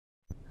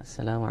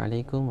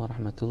Assalamualaikum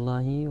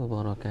warahmatullahi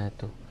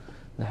wabarakatuh.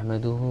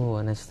 Nahmaduhu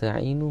wa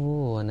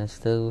nasta'inuhu wa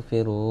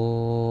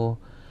nastaghfiruh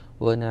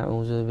wa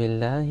na'udzu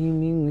billahi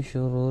min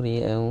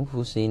syururi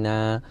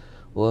anfusina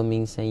wa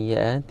min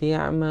sayyiati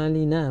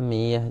a'malina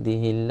may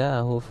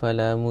yahdihillahu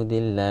fala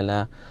mudilla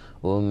lahu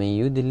wa may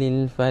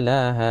yudlil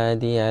fala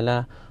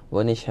hadiyalah wa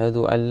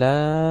nashhadu an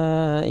la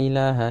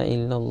ilaha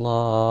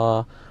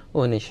illallah wa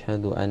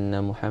nashhadu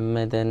anna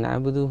Muhammadan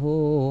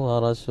 'abduhu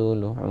wa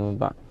rasuluhu.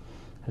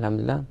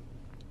 Alhamdulillah.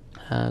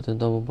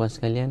 Tuan-tuan dan puan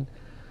sekalian,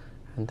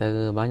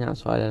 antara banyak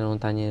soalan orang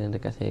tanya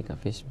dekat saya kat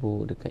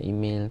Facebook, dekat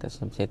email,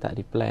 saya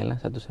tak reply lah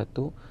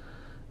satu-satu.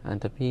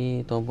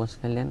 Tapi tuan-puan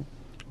sekalian,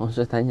 orang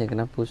Ustaz tanya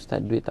kenapa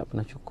Ustaz duit tak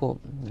pernah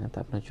cukup,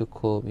 tak pernah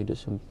cukup, hidup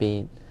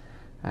sempit.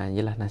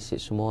 Yelah,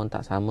 nasib semua orang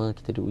tak sama,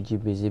 kita diuji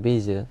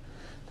beza-beza.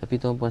 Tapi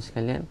tuan-puan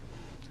sekalian,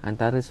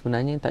 antara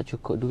sebenarnya tak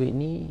cukup duit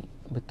ni,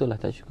 betul lah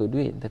tak cukup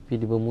duit, tapi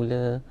dia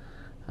bermula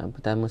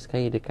pertama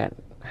sekali dekat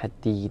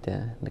hati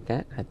kita.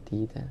 Dekat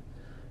hati kita.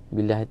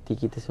 Bila hati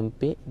kita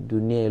sempit,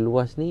 dunia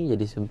luas ni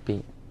jadi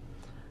sempit.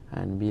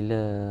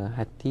 Bila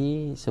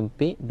hati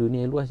sempit,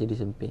 dunia luas jadi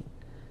sempit.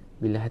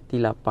 Bila hati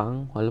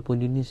lapang,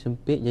 walaupun dunia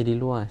sempit jadi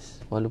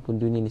luas.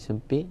 Walaupun dunia ni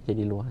sempit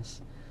jadi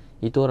luas.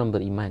 Itu orang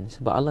beriman.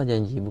 Sebab Allah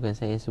janji, bukan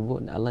saya yang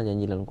sebut, Allah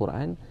janji dalam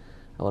Quran.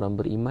 Orang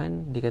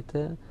beriman, dia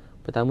kata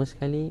pertama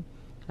sekali,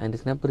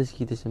 kenapa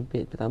rezeki kita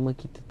sempit? Pertama,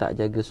 kita tak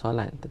jaga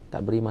solat,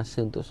 tak beri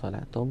masa untuk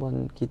solat.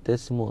 Tuan-tuan, kita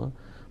semua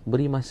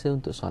beri masa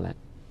untuk solat,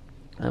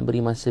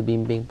 beri masa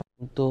bimbing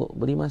untuk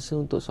beri masa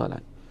untuk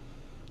solat.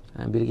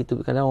 Bila kita,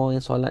 kadang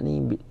orang yang solat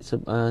ni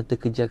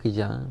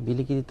terkejar-kejar.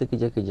 Bila kita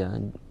terkejar-kejar,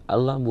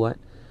 Allah buat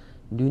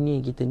dunia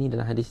kita ni,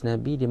 dalam hadis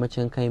Nabi, dia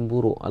macam kain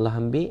buruk. Allah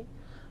ambil,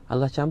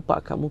 Allah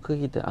campak kat muka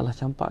kita. Allah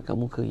campak kat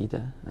muka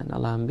kita.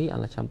 Allah ambil,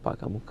 Allah campak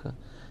kat muka.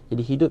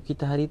 Jadi hidup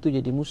kita hari tu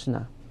jadi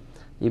musnah.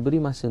 Dia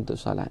beri masa untuk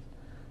solat,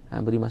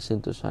 beri masa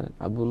untuk solat.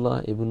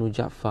 Abdullah ibnu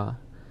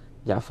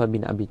Ja'far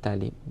bin Abi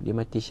Talib, dia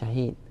mati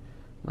syahid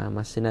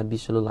masa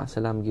Nabi SAW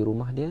pergi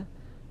rumah dia.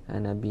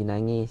 Nabi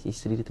nangis,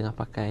 isteri dia tengah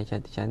pakai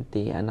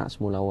cantik-cantik, anak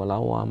semua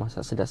lawa-lawa,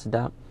 masak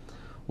sedap-sedap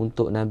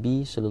untuk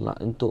Nabi SAW,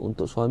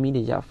 untuk suami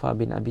dia Ja'far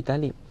bin Abi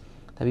Talib,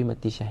 tapi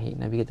mati syahid.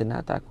 Nabi kata,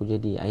 nak tak aku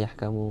jadi ayah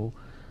kamu,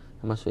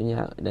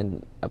 maksudnya,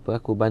 dan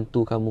aku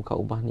bantu kamu kat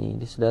rumah ni.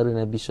 Dia saudara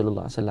Nabi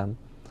SAW.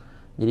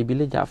 Jadi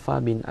bila Ja'far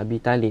bin Abi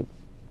Talib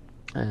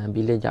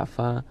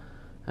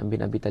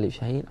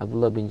syahid,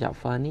 Abdullah bin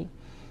Ja'far ni,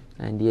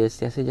 dia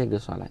sentiasa jaga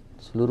solat.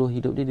 Seluruh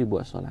hidup dia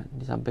buat solat.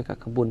 Dia sampai kat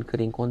kebun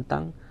kering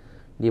kontang,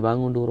 dia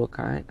bangun 2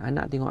 rakaat,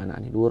 anak tengok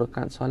anak ni 2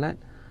 rakaat solat,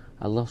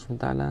 Allah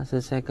SWT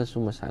selesaikan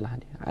semua masalah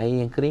dia.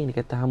 Air yang kering,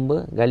 dia kata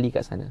hamba gali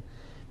kat sana.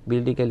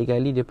 Bila dia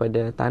gali-gali,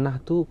 daripada tanah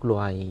tu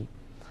keluar air.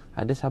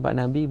 Ada sahabat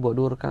Nabi buat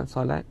 2 rakaat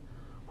solat,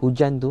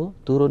 hujan tu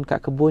turun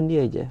kat kebun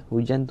dia je.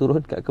 Hujan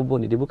turun kat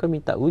kebun dia. Dia bukan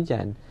minta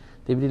hujan,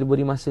 tapi bila dia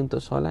beri masa untuk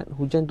solat,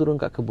 hujan turun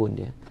kat kebun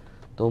dia.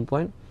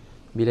 Tuan-puan,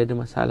 bila ada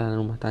masalah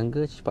dalam rumah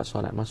tangga, cepat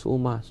solat. Masuk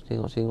rumah,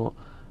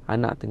 tengok-tengok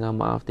anak tengah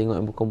maaf, tengok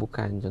yang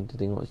bukan-bukan. Contoh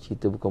tengok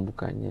cerita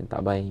bukan-bukan yang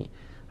tak baik.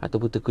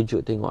 Ataupun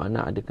terkejut tengok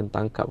anak ada kena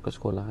tangkap kat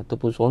sekolah.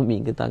 Ataupun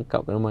suami kena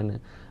tangkap kat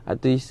mana.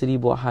 Atau isteri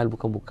buat hal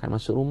bukan-bukan.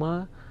 Masuk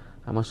rumah,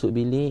 masuk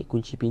bilik,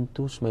 kunci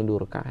pintu, sembahyang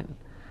 2 rakaat.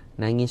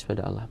 Nangis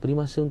pada Allah. Beri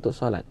masa untuk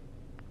solat.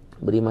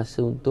 Beri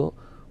masa untuk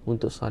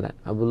solat.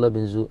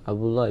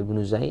 Abdullah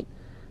ibn Zaid,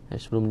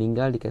 sebelum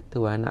meninggal, dia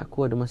kata, wah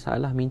anakku ada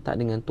masalah, minta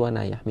dengan tuan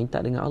ayah, minta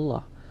dengan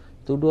Allah.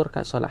 Itu 2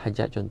 rakaat solat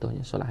hajat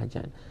contohnya. Solat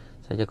hajat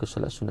saja, aku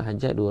solat sunnah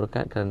hajat 2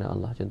 rakaat kerana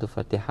Allah. Contoh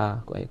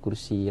Fatihah, ayat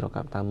kursi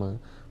rakaat pertama,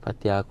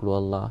 Fatihah, qul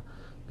huwallah.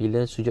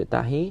 Bila sujud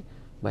tahiyat,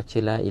 baca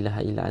la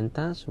ilaha illa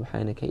anta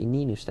subhanaka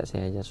inni, ni ustaz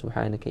saya ajar,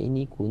 subhanaka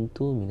inni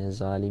kuntu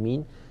minaz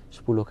zalimin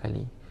 10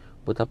 kali.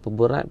 Betapa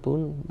berat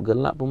pun,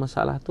 gelap pun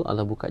masalah tu,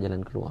 Allah buka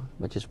jalan keluar.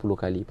 Baca 10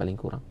 kali paling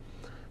kurang.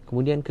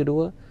 Kemudian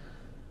kedua,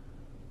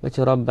 baca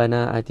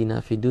Rabbana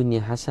atina fid dunya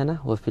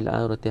hasanah wa fil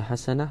akhirati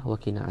hasanah wa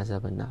qina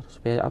azabannar.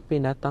 Supaya apa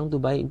yang datang tu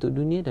baik untuk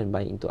dunia dan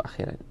baik untuk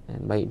akhirat.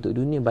 Dan baik untuk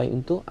dunia, baik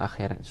untuk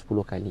akhirat 10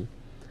 kali.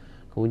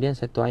 Kemudian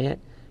satu ayat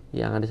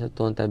yang ada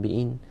satu orang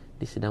tabi'in,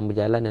 dia sedang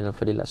berjalan dalam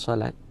fadilat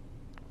solat.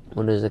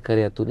 Muhammad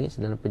Zakaria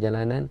tulis, dalam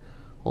perjalanan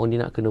orang dia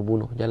nak kena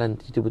bunuh, jalan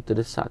tiba-tiba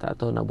terdesak, tak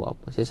tahu nak buat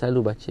apa. Saya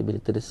selalu baca bila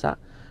terdesak,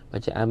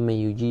 baca amma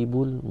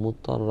yujibul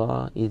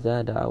mutarra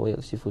idza da'a wa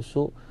yaksifu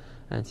su'.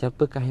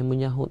 Siapakah yang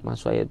menyahut,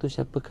 maksud ayat tu,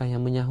 siapakah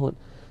yang menyahut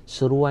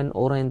seruan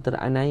orang yang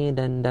teraniaya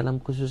dan dalam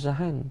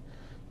kesusahan.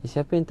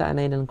 Siapa yang tak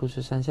aniaya dalam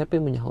kesusahan, siapa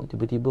yang menyahut.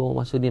 Tiba-tiba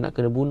masa dia nak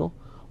kena bunuh,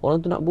 orang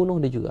tu nak bunuh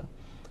dia juga.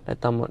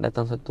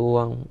 Datang satu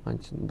orang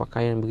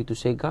pakaian begitu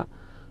segak,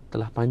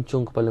 telah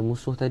pancung kepala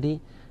musuh tadi.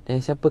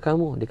 Dan siapa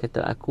kamu? Dia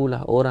kata,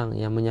 akulah orang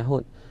yang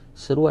menyahut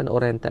seruan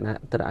orang yang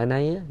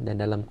teraniaya dan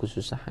dalam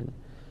kesusahan.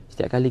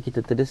 Setiap kali kita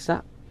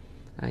terdesak,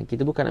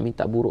 kita bukan nak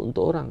minta buruk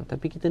untuk orang,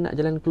 tapi kita nak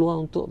jalan keluar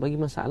untuk bagi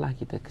masalah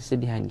kita,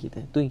 kesedihan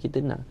kita. Itu yang kita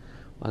nak.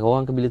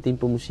 Orang bila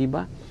timpa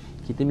musibah,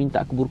 kita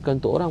minta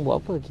keburukan untuk orang, buat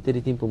apa? Kita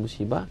ditimpa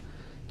musibah,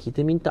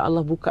 kita minta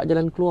Allah buka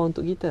jalan keluar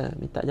untuk kita,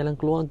 minta jalan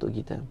keluar untuk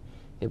kita.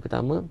 Yang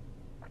pertama,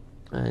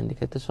 dia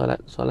kata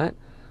solat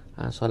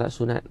solat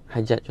sunat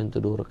hajat contoh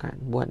 2 rakaat.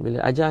 Buat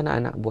bila ajar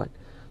anak-anak buat.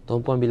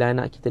 Tuan-puan, bila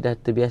anak kita dah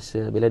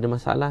terbiasa, bila ada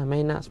masalah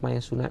main nak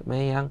sembahyang sunat,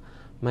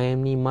 main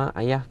ni mak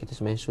ayah kita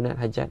sembahyang sunat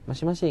hajat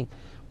masing-masing.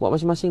 Buat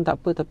masing-masing tak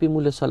apa, tapi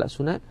mula solat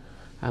sunat,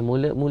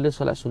 mula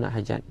solat sunat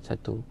hajat.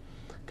 Satu.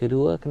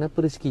 Kedua,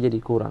 kenapa rezeki jadi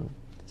kurang?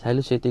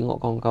 Selalu saya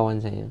tengok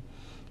kawan-kawan saya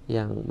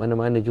yang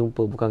mana-mana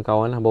jumpa, bukan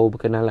kawan lah, baru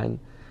berkenalan.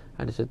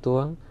 Ada satu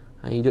orang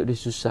hidup dia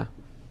susah,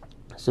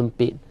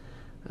 sempit.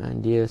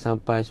 Dia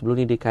sampai sebelum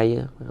ni dia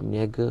kaya,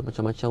 berniaga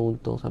macam-macam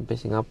untung, sampai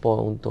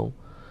Singapura untung,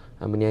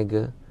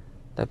 berniaga.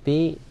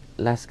 Tapi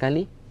last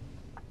kali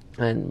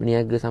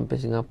berniaga sampai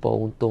Singapura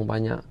untung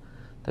banyak.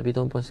 Tapi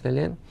tuan-puan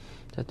sekalian,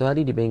 satu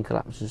hari dia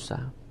bankrupt,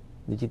 susah.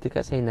 Dia cerita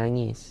kat saya,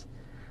 nangis.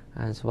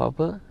 Sebab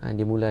apa?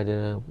 Dia mula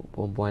ada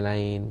perempuan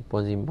lain,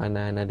 perempuan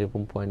simpanan, ada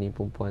perempuan ni,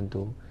 perempuan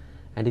tu.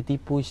 Dia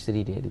tipu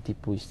isteri dia.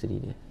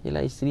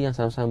 Yalah, isteri yang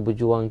sama-sama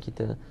berjuang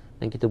kita,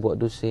 dan kita buat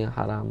dosa yang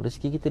haram,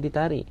 rezeki kita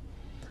ditarik.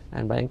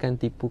 Bayangkan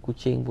tipu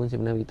kucing pun,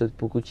 sebenarnya kita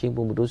tipu kucing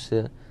pun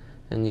berdosa.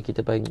 Dan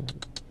kita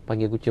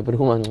panggil kucing pada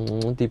rumah,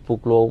 tipu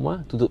keluar rumah,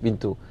 tutup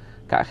pintu.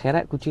 Kat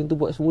akhirat kucing tu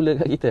buat semula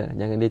kat kita.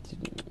 Jangan dia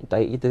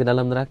tarik kita ke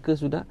dalam neraka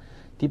sudah.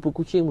 Tipu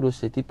kucing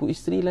berdosa, tipu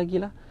isteri lagi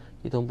lah.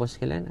 Tuan-puan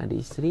sekalian, ada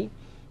isteri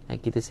yang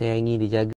kita sayangi, dijaga.